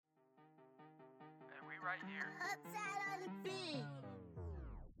right here.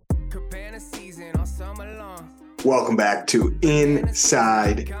 Welcome back to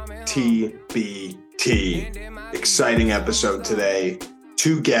Inside TBT. Exciting episode today.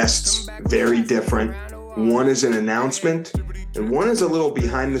 Two guests, very different. One is an announcement, and one is a little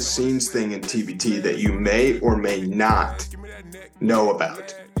behind the scenes thing in TBT that you may or may not know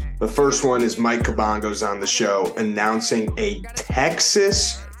about. The first one is Myck Kabongo's on the show announcing a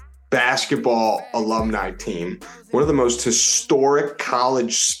Texas basketball alumni team, one of the most historic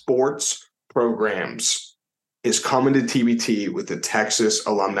college sports programs, is coming to TBT with the Texas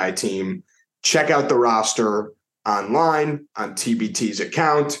Alumni Team. Check out the roster online on TBT's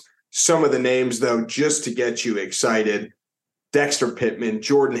account. Some of the names, though, just to get you excited: Dexter Pittman,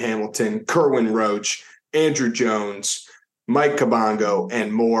 Jordan Hamilton, Kerwin Roach, Andrew Jones, Myck Kabongo,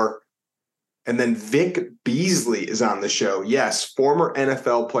 and more. And then Vic Beasley is on the show. Yes, former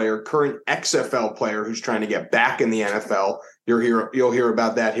NFL player, current XFL player who's trying to get back in the NFL. You'll hear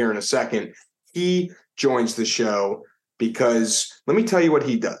about that here in a second. He joins the show because let me tell you what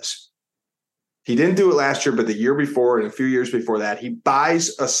he does. He didn't do it last year, but the year before and a few years before that, he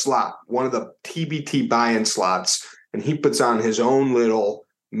buys a slot, one of the TBT buy-in slots, and he puts on his own little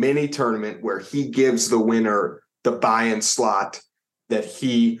mini tournament where he gives the winner the buy-in slot that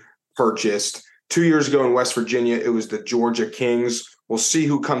he purchased. 2 years ago in West Virginia, it was the Georgia Kings. We'll see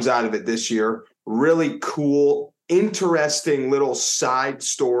who comes out of it this year. Really cool, interesting little side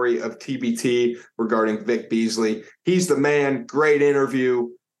story of TBT regarding Vic Beasley. He's the man. Great interview.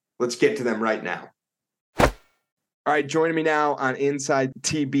 Let's get to them right now. All right, joining me now on Inside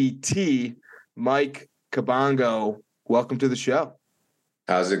TBT, Myck Kabongo. Welcome to the show.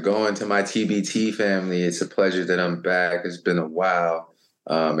 How's it going to my TBT family? It's a pleasure that I'm back. It's been a while.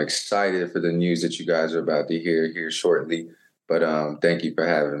 I'm excited for the news that you guys are about to hear here shortly. But thank you for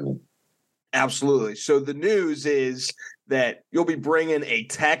having me. Absolutely. So the news is that you'll be bringing a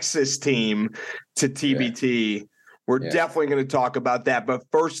Texas team to TBT. Yeah. We're definitely going to talk about that. But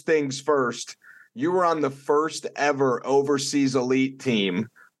first things first, you were on the first ever overseas elite team.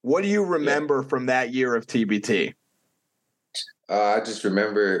 What do you remember from that year of TBT? I just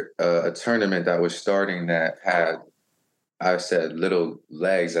remember a tournament that was starting that had, I said, little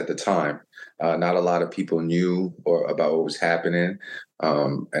legs at the time. Not a lot of people knew about what was happening.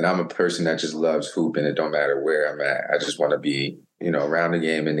 And I'm a person that just loves hooping. It don't matter where I'm at. I just want to be, around the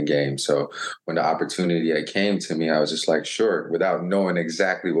game, in the game. So when the opportunity came to me, I was just like, sure, without knowing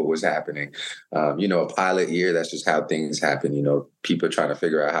exactly what was happening. A pilot year, that's just how things happen. People trying to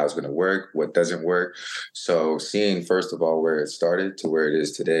figure out how it's going to work, what doesn't work. So seeing, first of all, where it started to where it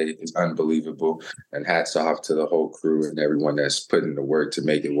is today is unbelievable. And hats off to the whole crew and everyone that's put in the work to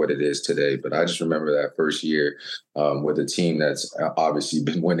make it what it is today. But I just remember that first year with a team that's obviously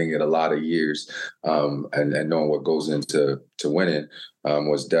been winning it a lot of years, and knowing what goes into winning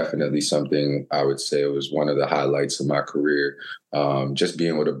was definitely something I would say it was one of the highlights of my career. Just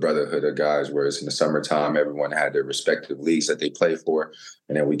being with a brotherhood of guys, whereas in the summertime, everyone had their respective leagues that they play for.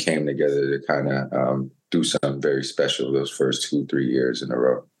 And then we came together to kind of do something very special those first 2-3 years in a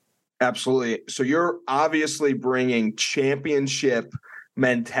row. Absolutely. So you're obviously bringing championship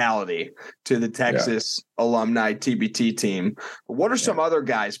mentality to the Texas Alumni TBT team. What are some other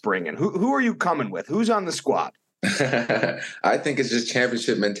guys bringing? Who are you coming with? Who's on the squad? I think it's just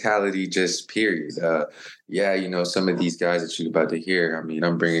championship mentality, just period. Some of these guys that you're about to hear, I mean,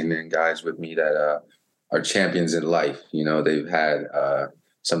 I'm bringing in guys with me that are champions in life. They've had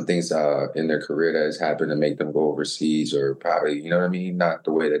some things in their career that has happened to make them go overseas, or probably, not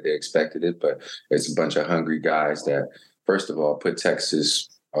the way that they expected it, but it's a bunch of hungry guys that, first of all, put Texas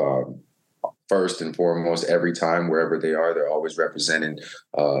first and foremost every time, wherever they are. They're always representing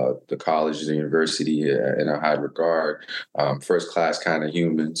the college, the university in a high regard, first-class kind of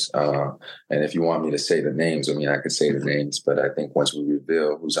humans. And if you want me to say the names, I could say the names, but I think once we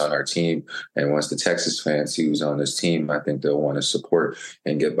reveal who's on our team and once the Texas fans see who's on this team, I think they'll want to support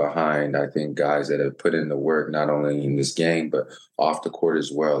and get behind, I think, guys that have put in the work, not only in this game, but off the court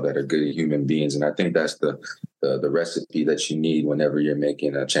as well, that are good human beings. And I think that's the recipe that you need whenever you're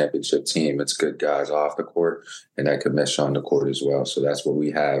making a championship team. It's good guys off the court, and that could mesh on the court as well. So that's what we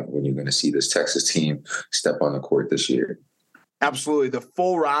have when you're going to see this Texas team step on the court this year. Absolutely. The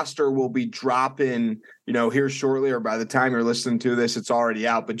full roster will be dropping, here shortly, or by the time you're listening to this, it's already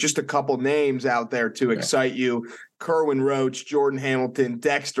out. But just a couple names out there to excite you: Kerwin Roach, Jordan Hamilton,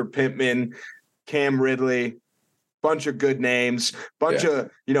 Dexter Pittman, Cam Ridley. Bunch of good names, bunch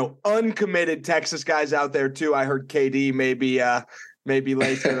of, uncommitted Texas guys out there too. I heard KD maybe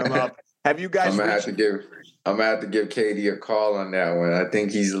lacing them up. Have you guys? I'm gonna have to give I'm gonna have to give KD a call on that one. I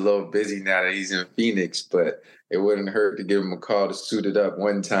think he's a little busy now that he's in Phoenix, but it wouldn't hurt to give him a call to suit it up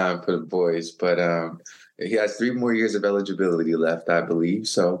one time for the boys. But he has 3 more years of eligibility left, I believe.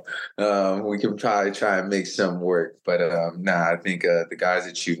 So we can probably try and make some work. But I think the guys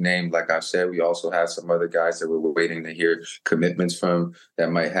that you've named, like I said, we also have some other guys that we're waiting to hear commitments from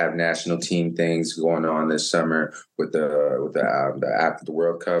that might have national team things going on this summer with after the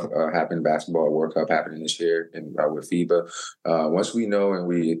World Cup happening, basketball World Cup happening this year, and with FIBA. Once we know and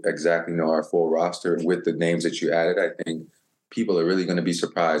we exactly know our full roster with the names that you added, I think people are really going to be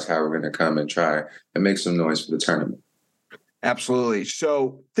surprised how we're going to come and try and make some noise for the tournament. Absolutely.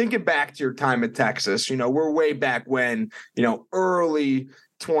 So thinking back to your time at Texas, we're way back when, early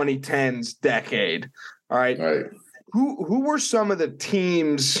 2010s decade. All right. Right. Who were some of the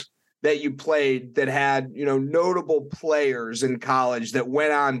teams that you played that had, notable players in college that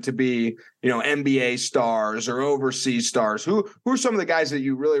went on to be, NBA stars or overseas stars? Who are some of the guys that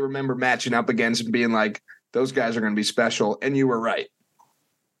you really remember matching up against and being like, those guys are going to be special? And you were right.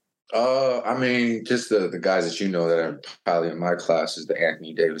 Just the guys that that are probably in my class is the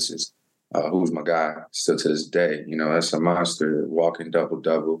Anthony Davises, who's my guy still to this day. That's a monster, walking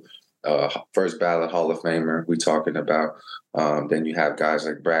double-double. First ballot Hall of Famer we talking about. Then you have guys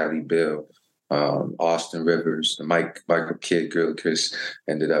like Bradley Beal, Austin Rivers, the Michael Kidd-Gilchrist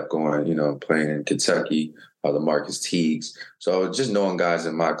ended up going, playing in Kentucky, LaMarcus Teagues. So just knowing guys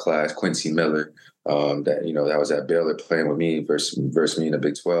in my class, Quincy Miller, that was at Baylor playing with me versus me in the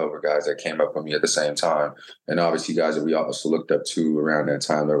Big 12 were guys that came up with me at the same time. And obviously guys that we also looked up to around that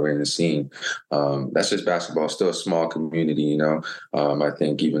time that were in the scene. That's just basketball, still a small community, I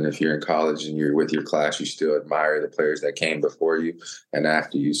think even if you're in college and you're with your class, you still admire the players that came before you and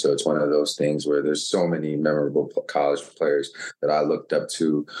after you. So it's one of those things where there's so many memorable college players that I looked up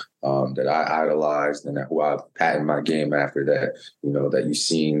to, that I idolized and who I patterned my game after that, that you've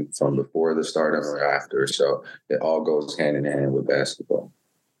seen from before the stardom or after. So it all goes hand in hand with basketball.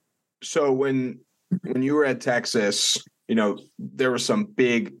 So when you were at Texas, there were some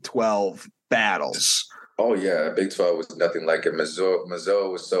Big 12 battles. Oh, yeah. Big 12 was nothing like it. Missouri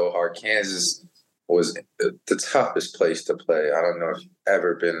was so hard. Kansas was the toughest place to play. I don't know if you've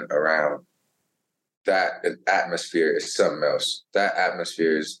ever been around. That atmosphere is something else. That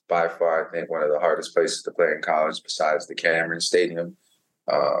atmosphere is by far, I think, one of the hardest places to play in college besides the Cameron Stadium.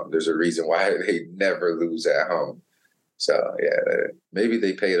 There's a reason why they never lose at home. So, yeah, maybe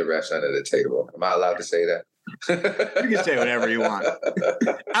they pay the refs under the table. Am I allowed to say that? You can say whatever you want.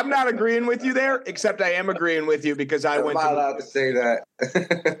 I'm not agreeing with you there, except I am agreeing with you because I went to... Am I allowed to say that?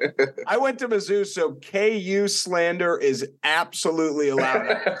 I went to Mizzou, so KU slander is absolutely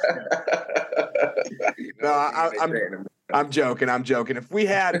allowed. No, I'm joking. If we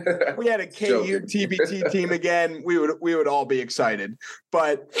had a KU TBT team again, we would all be excited.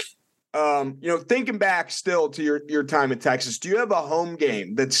 But thinking back still to your time at Texas, do you have a home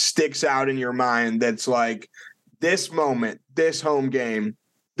game that sticks out in your mind that's like this moment, this home game,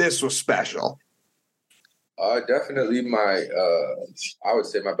 this was special? Definitely I would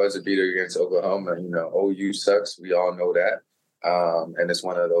say my buzzer beater against Oklahoma. OU sucks. We all know that. And it's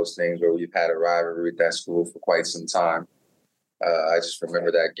one of those things where we've had a rivalry with that school for quite some time. I just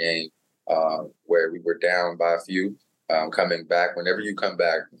remember that game where we were down by a few. Coming back, whenever you come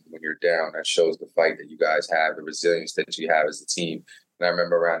back when you're down, that shows the fight that you guys have, the resilience that you have as a team. And I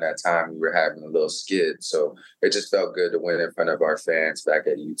remember around that time we were having a little skid. So it just felt good to win in front of our fans back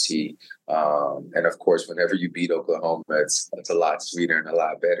at UT. And of course, whenever you beat Oklahoma, it's a lot sweeter and a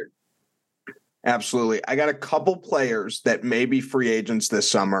lot better. Absolutely. I got a couple players that may be free agents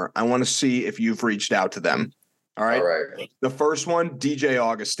this summer. I want to see if you've reached out to them. All right. The first one, DJ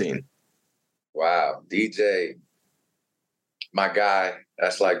Augustine. Wow. DJ. My guy,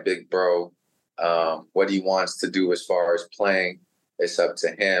 that's like big bro. What he wants to do as far as playing, it's up to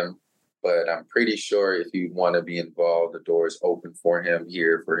him. But I'm pretty sure if you want to be involved, the door is open for him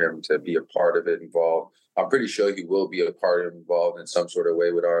here, for him to be a part of it, involved. I'm pretty sure he will be a part of it, involved in some sort of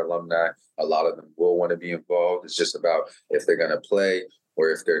way with our alumni. A lot of them will want to be involved. It's just about if they're going to play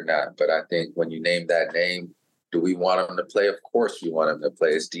or if they're not. But I think when you name that name, do we want him to play? Of course we want him to play.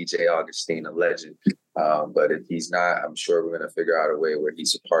 It's DJ Augustine, a legend. But if he's not, I'm sure we're going to figure out a way where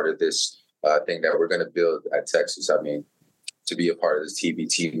he's a part of this thing that we're going to build at Texas. I mean, to be a part of this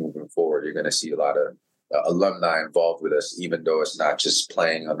TBT moving forward, you're going to see a lot of alumni involved with us, even though it's not just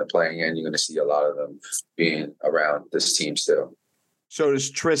playing on the playing end. You're going to see a lot of them being around this team still. So does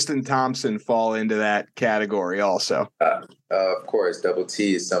Tristan Thompson fall into that category also? Of course. Double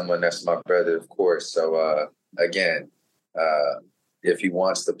T is someone that's my brother, of course. So, again, if he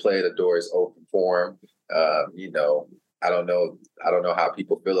wants to play, the door is open for him. I don't know how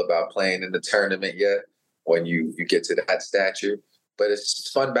people feel about playing in the tournament yet when you get to that stature. But it's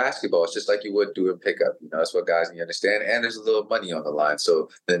fun basketball. It's just like you would do in pickup. That's what guys need to understand. And there's a little money on the line. So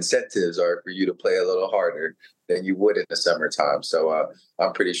the incentives are for you to play a little harder than you would in the summertime. So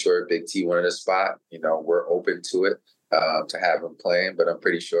I'm pretty sure Big T wanted a spot. We're open to it, to have him playing. But I'm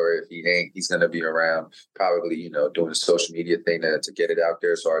pretty sure if he ain't, he's going to be around probably, doing a social media thing to get it out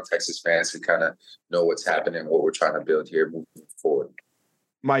there so our Texas fans can kind of know what's happening, what we're trying to build here moving forward.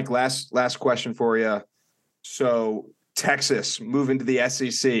 Mike, last question for you. So Texas moving to the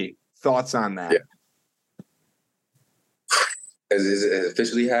SEC. Thoughts on that? Yeah. Has it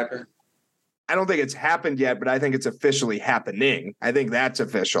officially happened? I don't think it's happened yet, but I think it's officially happening. I think that's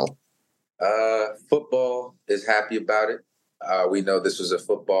official. Football is happy about it. We know this was a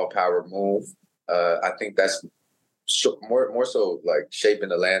football power move. I think that's more so like shaping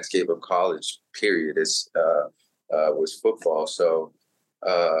the landscape of college, period, was football. So,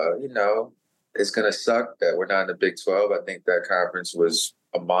 it's going to suck that we're not in the Big 12. I think that conference was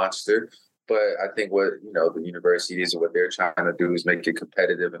a monster. But I think what, the universities and what they're trying to do is make it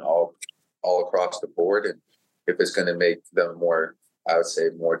competitive and all across the board. And if it's going to make them more, I would say,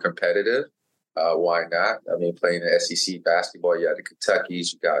 more competitive, why not? I mean, playing the SEC basketball, you got the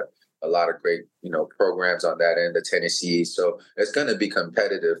Kentuckys, you got a lot of great, programs on that end, the Tennessee. So it's going to be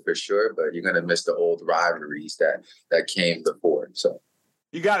competitive for sure, but you're going to miss the old rivalries that came before. So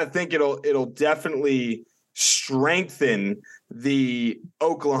you got to think it'll definitely strengthen the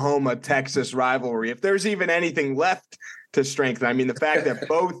Oklahoma-Texas rivalry, if there's even anything left to strengthen. I mean, the fact that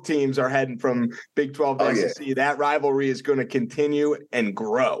both teams are heading from Big 12 to SEC, that rivalry is going to continue and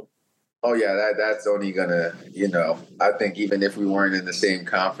grow. Oh, yeah, that's only going to, I think even if we weren't in the same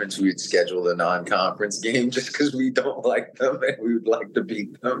conference, we'd schedule a non-conference game just because we don't like them and we would like to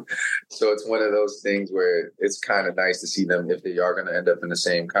beat them. So it's one of those things where it's kind of nice to see them, if they are going to end up in the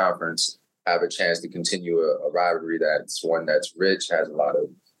same conference, have a chance to continue a rivalry that's one that's rich, has a lot of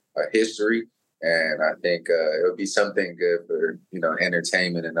history. And I think it would be something good for,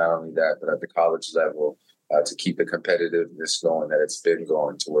 entertainment, and not only that, but at the college level, to keep the competitiveness going that it's been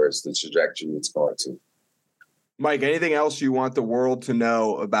going towards the trajectory it's going to. Mike, anything else you want the world to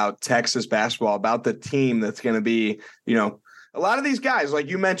know about Texas basketball, about the team that's going to be, a lot of these guys, like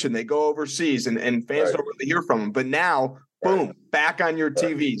you mentioned, they go overseas and fans don't really hear from them. But now, boom, back on your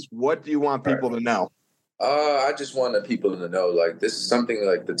TVs. What do you want people to know? I just want the people to know, like, this is something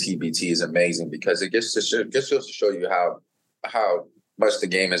like the TBT is amazing because it gets to show you how much the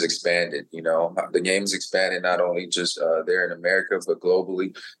game has expanded. The game's expanded not only just there in America, but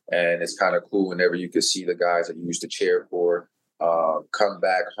globally. And it's kind of cool whenever you can see the guys that you used to cheer for come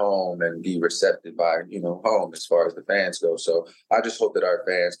back home and be receptive by, home as far as the fans go. So I just hope that our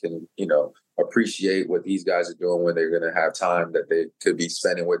fans can, appreciate what these guys are doing when they're going to have time that they could be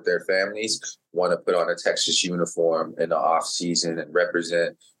spending with their families, want to put on a Texas uniform in the off season and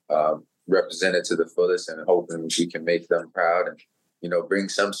represent it to the fullest, and hoping we can make them proud and, bring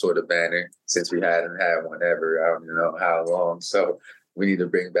some sort of banner, since we hadn't had one ever. I don't know how long. So we need to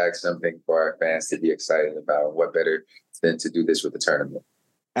bring back something for our fans to be excited about. What better than to do this with the tournament?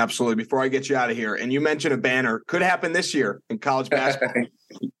 Absolutely. Before I get you out of here, and you mentioned a banner, could happen this year in college basketball.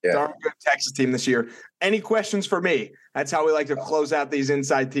 Yeah. Darn good Texas team this year. Any questions for me? That's how we like to close out these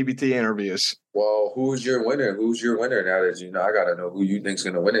Inside TBT interviews. Well, who's your winner? Now that I got to know who you think's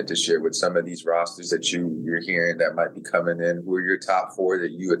going to win it this year with some of these rosters that you're hearing that might be coming in. Who are your top four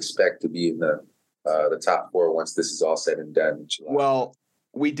that you expect to be in the top four once this is all said and done? Well,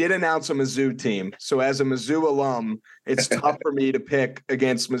 we did announce a Mizzou team. So as a Mizzou alum, it's tough for me to pick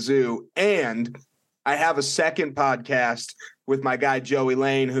against Mizzou. And I have a second podcast with my guy, Joey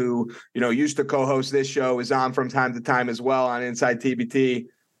Lane, who, used to co-host this show, is on from time to time as well on Inside TBT.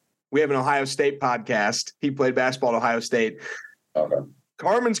 We have an Ohio State podcast. He played basketball at Ohio State. Okay.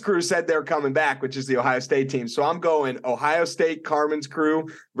 Carmen's crew said they're coming back, which is the Ohio State team. So I'm going Ohio State, Carmen's crew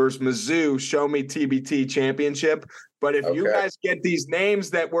versus Mizzou, Show Me TBT championship. But if you guys get these names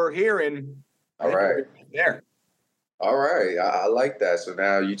that we're hearing, all right, there. All right, I like that. So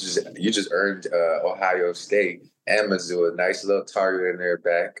now you just earned Ohio State and Mizzou a nice little target in their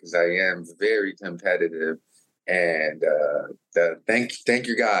back, because I am very competitive. And thank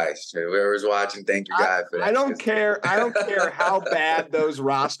you guys. Whoever's watching, thank you guys for that. I don't care how bad those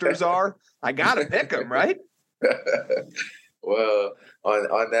rosters are. I gotta pick them, right? Well,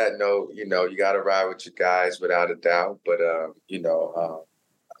 on that note, you got to ride with your guys without a doubt. But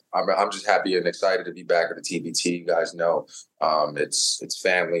I'm just happy and excited to be back at the TBT. You guys know it's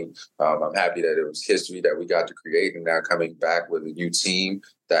family. I'm happy that it was history that we got to create, and now coming back with a new team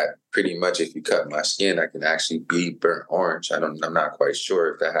that pretty much if you cut my skin, I can actually be burnt orange. I'm not quite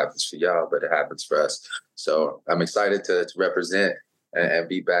sure if that happens for y'all, but it happens for us. So I'm excited to represent and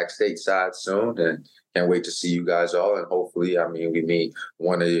be back stateside soon, and can't wait to see you guys all. And hopefully, we meet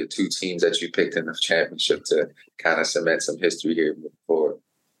one of the two teams that you picked in the championship to kind of cement some history here moving forward.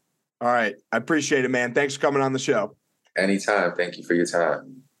 All right. I appreciate it, man. Thanks for coming on the show. Anytime. Thank you for your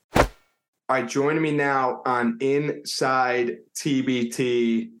time. All right. Joining me now on Inside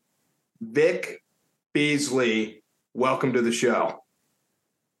TBT, Vic Beasley. Welcome to the show.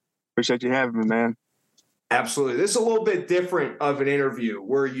 Appreciate you having me, man. Absolutely. This is a little bit different of an interview.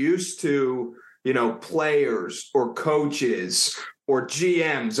 We're used to, players or coaches or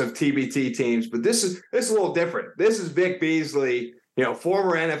GMs of TBT teams, but this is a little different. This is Vic Beasley,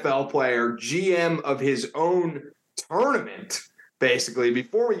 former NFL player, GM of his own tournament, basically.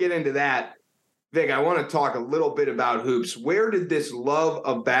 Before we get into that, Vic, I want to talk a little bit about hoops. Where did this love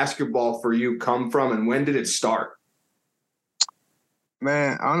of basketball for you come from, and when did it start?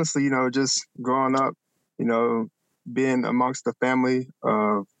 Man, honestly, just growing up, being amongst the family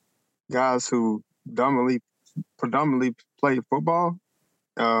of guys who predominantly played football,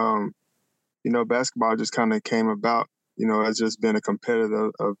 basketball just kind of came about, as just being a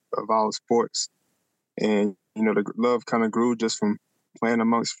competitor of all sports. And, the love kind of grew just from playing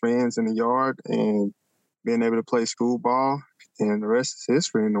amongst friends in the yard and being able to play school ball, and the rest is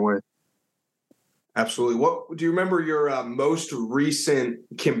history in a way. Absolutely. What do you remember your most recent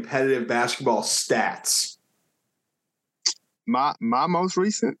competitive basketball stats? My most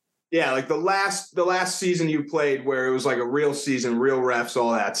recent? Yeah, like the last season you played where it was like a real season, real refs,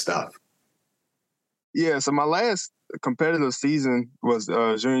 all that stuff. Yeah, so my last competitive season was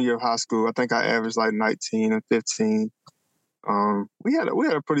junior year of high school. I think I averaged like 19 and 15. We had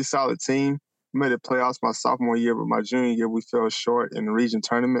a pretty solid team. We made the playoffs my sophomore year, but my junior year we fell short in the region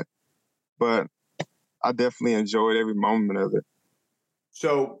tournament. But I definitely enjoyed every moment of it.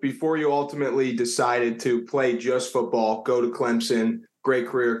 So before you ultimately decided to play just football, go to Clemson, great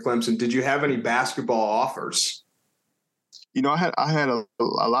career at Clemson, did you have any basketball offers? I had a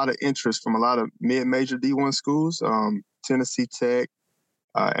lot of interest from a lot of mid-major D1 schools, Tennessee Tech,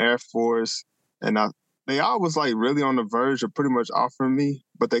 Air Force, and they all was like really on the verge of pretty much offering me,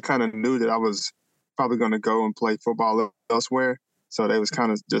 but they kind of knew that I was probably going to go and play football elsewhere. So they was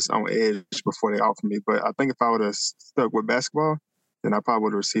kind of just on edge before they offered me. But I think if I would have stuck with basketball, then I probably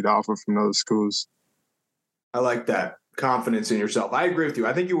would have received an offer from those schools. I like that confidence in yourself. I agree with you.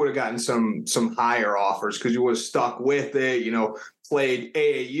 I think you would have gotten some higher offers because you would have stuck with it, played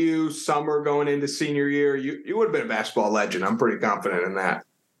AAU summer going into senior year. You would have been a basketball legend. I'm pretty confident in that.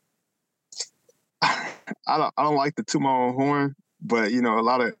 I don't like to toot my own horn, but, a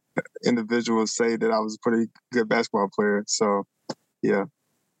lot of individuals say that I was a pretty good basketball player. So, yeah.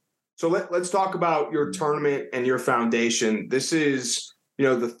 So let's talk about your tournament and your foundation. This is,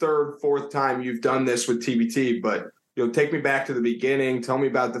 the third, fourth time you've done this with TBT, but, take me back to the beginning. Tell me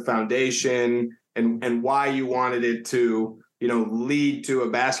about the foundation and why you wanted it to, lead to a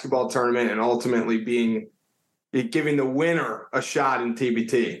basketball tournament and ultimately giving the winner a shot in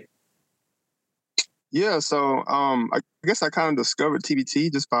TBT. Yeah, so I guess I kind of discovered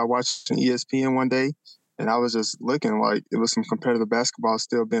TBT just by watching ESPN one day. And I was just looking like it was some competitive basketball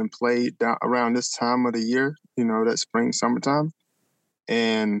still being played down around this time of the year, that spring, summertime.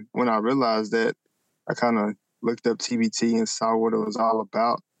 And when I realized that, I kind of looked up TBT and saw what it was all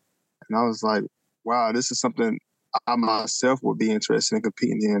about. And I was like, wow, this is something I myself would be interested in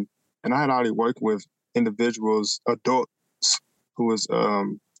competing in. And I had already worked with individuals, adults, who was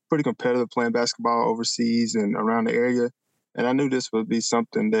pretty competitive playing basketball overseas and around the area. And I knew this would be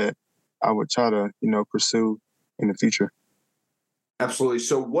something that I would try to, pursue in the future. Absolutely.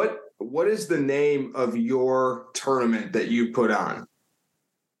 So what is the name of your tournament that you put on?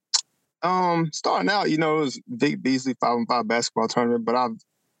 Starting out, it was Vic Beasley 5-on-5 basketball tournament, but I've,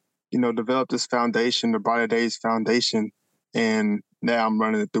 developed this foundation, the Brighter Days Foundation, and now I'm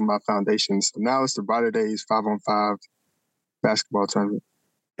running it through my foundation. So now it's the Brighter Days 5-on-5 basketball tournament.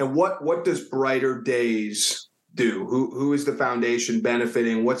 And what does Brighter Days do? Who is the foundation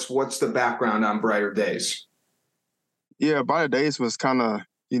benefiting? What's the background on Brighter Days? Yeah, Brighter Days was kind of,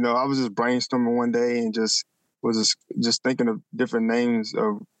 I was just brainstorming one day and was thinking of different names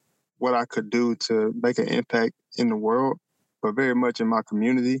of what I could do to make an impact in the world, but very much in my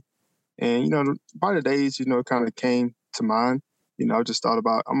community. And, Brighter Days, kind of came to mind. I just thought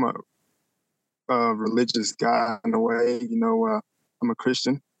about, I'm a religious guy in a way, I'm a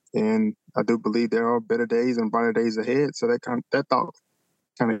Christian. And I do believe there are better days and brighter days ahead. So that thought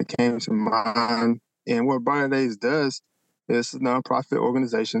kind of came to mind. And what Brighter Days does It's a nonprofit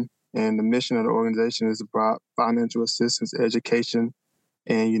organization, and the mission of the organization is to provide financial assistance, education,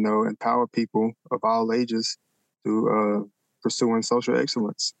 and, empower people of all ages to pursuing social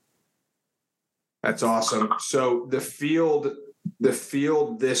excellence. That's awesome. So the field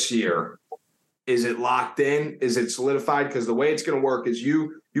this year, is it locked in? Is it solidified? Because the way it's going to work is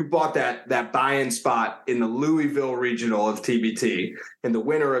you bought that buy-in spot in the Louisville regional of TBT, and the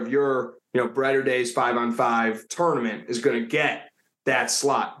winner of your Brighter Days 5-on-5 tournament is going to get that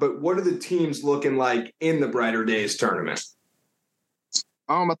slot. But what are the teams looking like in the Brighter Days tournament?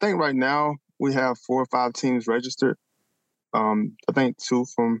 I think right now we have 4 or 5 teams registered. I think 2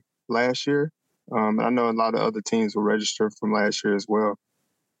 from last year. I know a lot of other teams were registered from last year as well.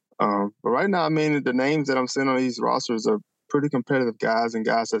 But right now, the names that I'm seeing on these rosters are pretty competitive guys and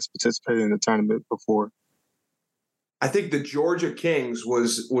guys that's participated in the tournament before. I think the Georgia Kings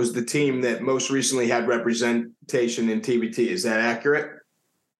was the team that most recently had representation in TBT. Is that accurate?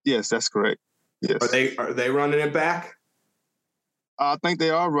 Yes, that's correct. Yes. Are they running it back? I think they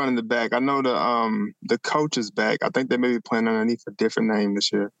are running it back. I know the coach is back. I think they may be playing underneath a different name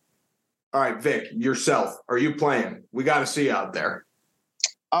this year. All right, Vic, yourself, are you playing? We got to see you out there.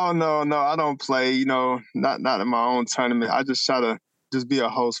 Oh, no, I don't play, not in my own tournament. I just try to just be a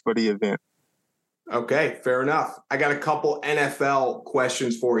host for the event. Okay, fair enough. I got a couple NFL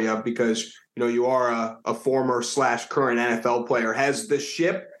questions for you because, you are a former / current NFL player. Has the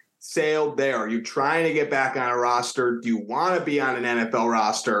ship sailed there? Are you trying to get back on a roster? Do you want to be on an NFL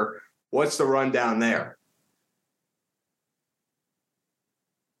roster? What's the rundown there?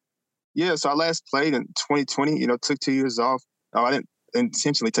 Yeah, so I last played in 2020, took 2 years off. I didn't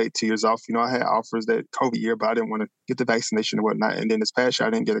intentionally take 2 years off. I had offers that COVID year, but I didn't want to get the vaccination and whatnot. And then this past year, I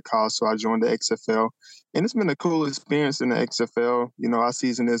didn't get a call, so I joined the XFL. And it's been a cool experience in the XFL. Our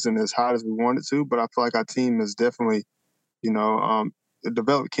season isn't as hot as we wanted to, but I feel like our team has definitely,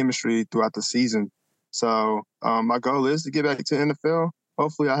 developed chemistry throughout the season. So my goal is to get back to the NFL.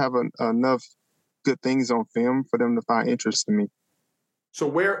 Hopefully I have enough good things on film for them to find interest in me. So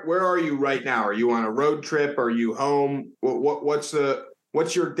where are you right now? Are you on a road trip? Are you home? What's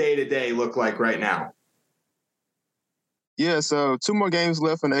your day-to-day look like right now? Yeah, so 2 more games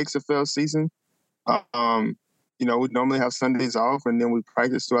left in the XFL season. We normally have Sundays off, and then we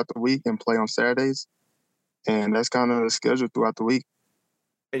practice throughout the week and play on Saturdays. And that's kind of the schedule throughout the week.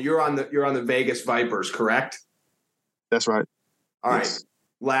 And you're on the Vegas Vipers, correct? That's right. All right.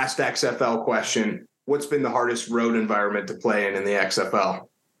 Last XFL question. What's been the hardest road environment to play in the XFL?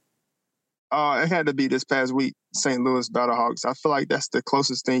 It had to be this past week, St. Louis Battlehawks. I feel like that's the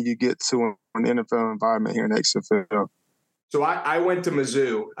closest thing you get to an NFL environment here in the XFL. So I went to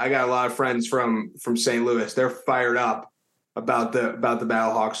Mizzou. I got a lot of friends from St. Louis. They're fired up about the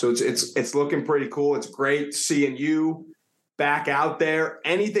Battlehawks. So it's looking pretty cool. It's great seeing you back out there.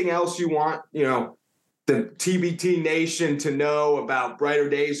 Anything else you want, the TBT Nation to know about Brighter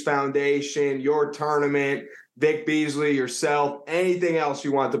Days Foundation, your tournament, Vic Beasley, yourself, anything else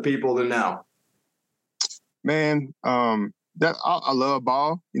you want the people to know? Man, that I love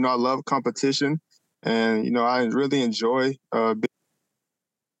ball. I love competition, and I really enjoy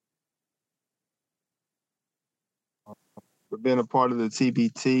being a part of the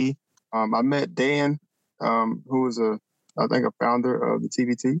TBT. I met Dan, who is I think a founder of the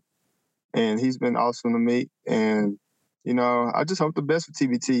TBT. And he's been awesome to me. And, I just hope the best for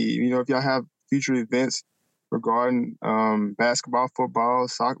TBT. If y'all have future events regarding basketball, football,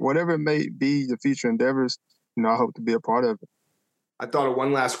 soccer, whatever it may be, the future endeavors, I hope to be a part of it. I thought of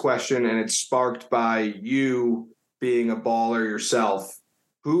one last question, and it's sparked by you being a baller yourself.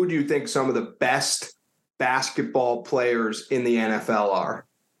 Who do you think some of the best basketball players in the NFL are?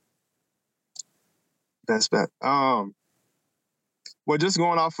 Best bet. Well, just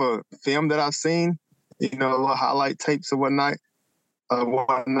going off of film that I've seen, little highlight tapes and whatnot.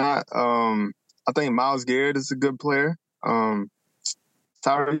 I think Myles Garrett is a good player. Tyreek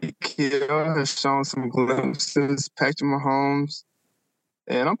Hill has shown some glimpses. Patrick Mahomes,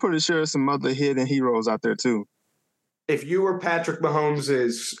 and I'm pretty sure some other hidden heroes out there too. If you were Patrick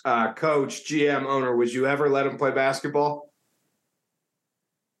Mahomes' coach, GM, owner, would you ever let him play basketball?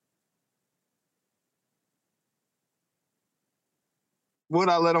 Would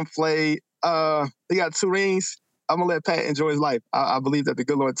I let him play? He got 2 rings. I'm going to let Pat enjoy his life. I believe that the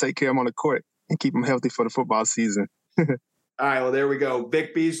good Lord take care of him on the court and keep him healthy for the football season. All right, well, there we go.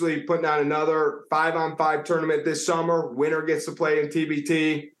 Vic Beasley putting on another 5-on-5 tournament this summer. Winner gets to play in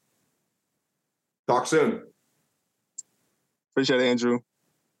TBT. Talk soon. Appreciate it, Andrew.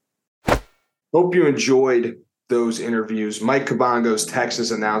 Hope you enjoyed those interviews. Myck Kabongo's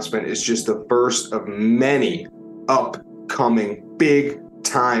Texas announcement is just the first of many upcoming upcoming big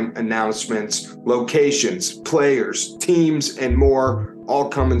time announcements, locations, players, teams, and more, all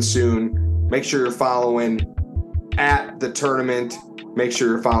coming soon. Make sure you're following at the tournament. Make sure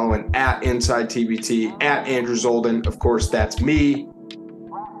you're following at Inside TBT, at Andrew Zolden. Of course, that's me.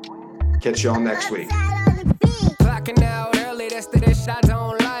 Catch y'all next week. Clocking out early, that's the dish I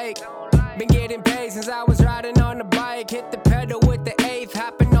don't like. Been getting paid since I was riding on the bike. Hit the pedal with the 8th,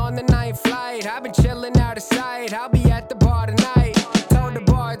 hopping on the 9th flight. I've been chilling out of sight, I'll be at the bar tonight. Told the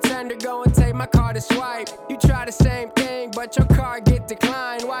bartender, go and take my card to swipe. You try the same thing, but your card get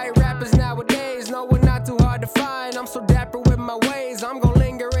declined. White rappers nowadays, no, we're not too hard to find. I'm so dapper with my ways, I'm gonna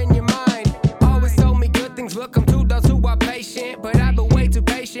linger in your mind. Always told me good things will come to those who are patient, but I've been way too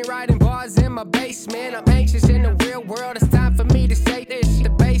patient, writing bars in my basement. I'm anxious in the real world, it's time for me to say this. The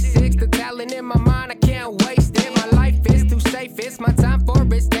basics, the talent in my mind, I can't waste it. My life is too safe, it's my time for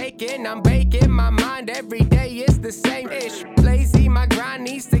it's taken. I'm baking my mind, every day it's the same-ish. Lazy, my grind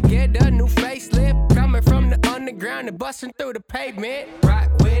needs to get a new facelift. Coming from the underground and busting through the pavement. Rock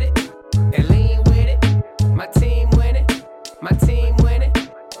with it, and lean with it. My team winning, my team winning.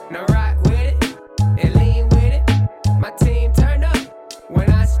 Now rock with it, and lean with it. My team turn up when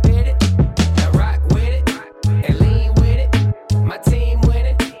I spit it. Now rock with it, and lean with it. My team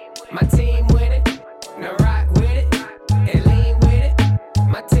winning, my team winning. Now rock with it, and lean with it.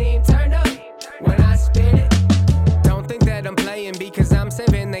 My team turn up when I spit it. Don't think that I'm playing because I'm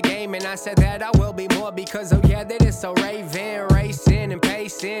saving the game, and I said that I will be more because oh yeah, that is so raving, racing and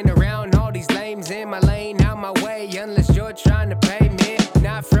pacing around all these lames in my lane, out my way, unless you're trying to pay me.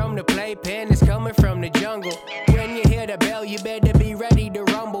 Not from the playpen, it's coming from the jungle. When you hear the bell, you better be ready to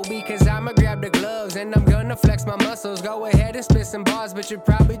rumble because I'ma grab the gloves and I'm gonna flex my muscles. Go ahead and spit some bars, but you're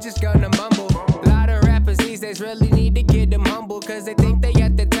probably just gonna mumble. A lot of rappers these days really need to get them humble cause they think they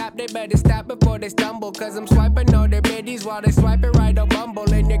at the top, they better stop before they stumble. Cause I'm swiping all their biddies while they swiping right on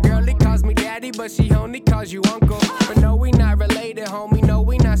Bumble. And your girlie calls me daddy, but she only calls you uncle. But no, we not related, homie, no,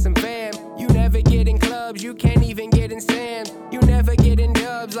 we not some fam. You never get in clubs, you can't even get in sand.